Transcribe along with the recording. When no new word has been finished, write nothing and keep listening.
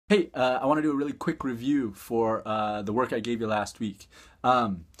Hey, I want to do a really quick review for the work I gave you last week.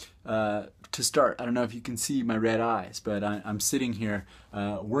 To start, I don't know if you can see my red eyes, but I'm sitting here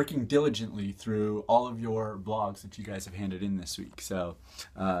working diligently through all of your blogs that you guys have handed in this week. So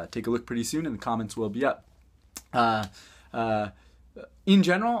take a look pretty soon and the comments will be up. In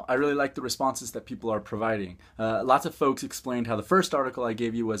general, I really like the responses that people are providing. Lots of folks explained how the first article I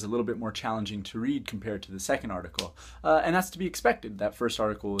gave you was a little bit more challenging to read compared to the second article. And that's to be expected. That first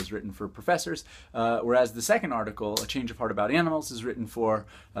article was written for professors, whereas the second article, A Change of Heart About Animals, is written for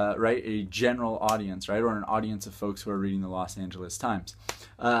a general audience, right, or an audience of folks who are reading the Los Angeles Times.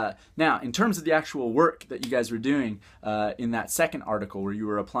 Now, in terms of the actual work that you guys were doing in that second article where you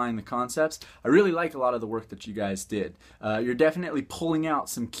were applying the concepts, I really like a lot of the work that you guys did. You're definitely pulling out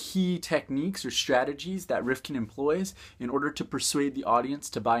some key techniques or strategies that Rifkin employs in order to persuade the audience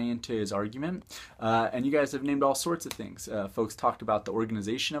to buy into his argument. And you guys have named all sorts of things. Folks talked about the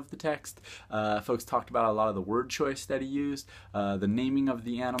organization of the text. Folks talked about a lot of the word choice that he used, the naming of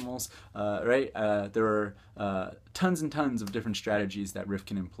the animals, right? There are tons and tons of different strategies that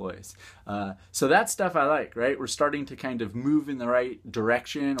Rifkin employs. So that stuff I like, right? We're starting to kind of move in the right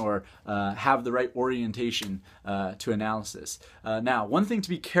direction or have the right orientation to analysis. Now, one thing to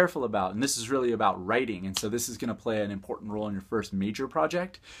be careful about, and this is really about writing, and so this is going to play an important role in your first major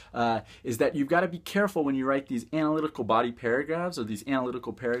project, is that you've got to be careful when you write these analytical body paragraphs or these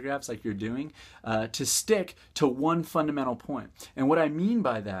analytical paragraphs like you're doing to stick to one fundamental point. And what I mean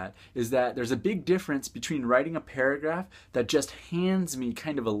by that is that there's a big difference between writing a paragraph that just hands me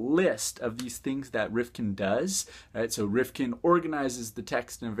kind of a list of these things that Rifkin does, right? So Rifkin organizes the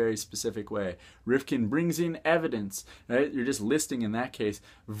text in a very specific way. Rifkin brings in evidence, right? You're just listing in that case,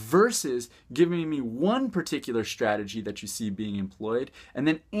 versus giving me one particular strategy that you see being employed and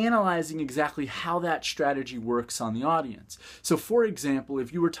then analyzing exactly how that strategy works on the audience. So for example,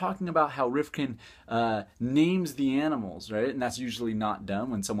 if you were talking about how Rifkin names the animals, right? And that's usually not done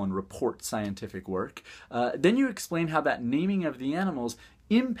when someone reports scientific work. Then you explain how that naming of the animals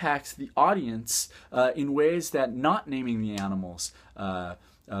impacts the audience in ways that not naming the animals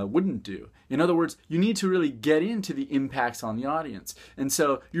wouldn't do. In other words, you need to really get into the impacts on the audience. And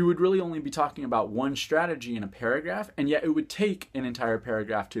so you would really only be talking about one strategy in a paragraph, and yet it would take an entire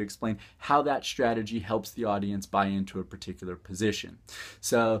paragraph to explain how that strategy helps the audience buy into a particular position.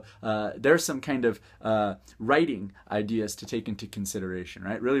 So there's some kind of writing ideas to take into consideration,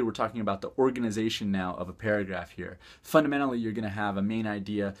 right? Really, we're talking about the organization now of a paragraph here. Fundamentally, you're going to have a main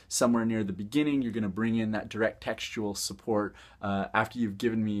idea somewhere near the beginning. You're going to bring in that direct textual support after you've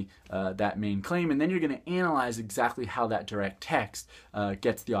given me that main claim, and then you're going to analyze exactly how that direct text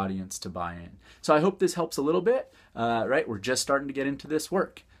gets the audience to buy in. So I hope this helps a little bit, right? We're just starting to get into this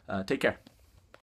work. Take care.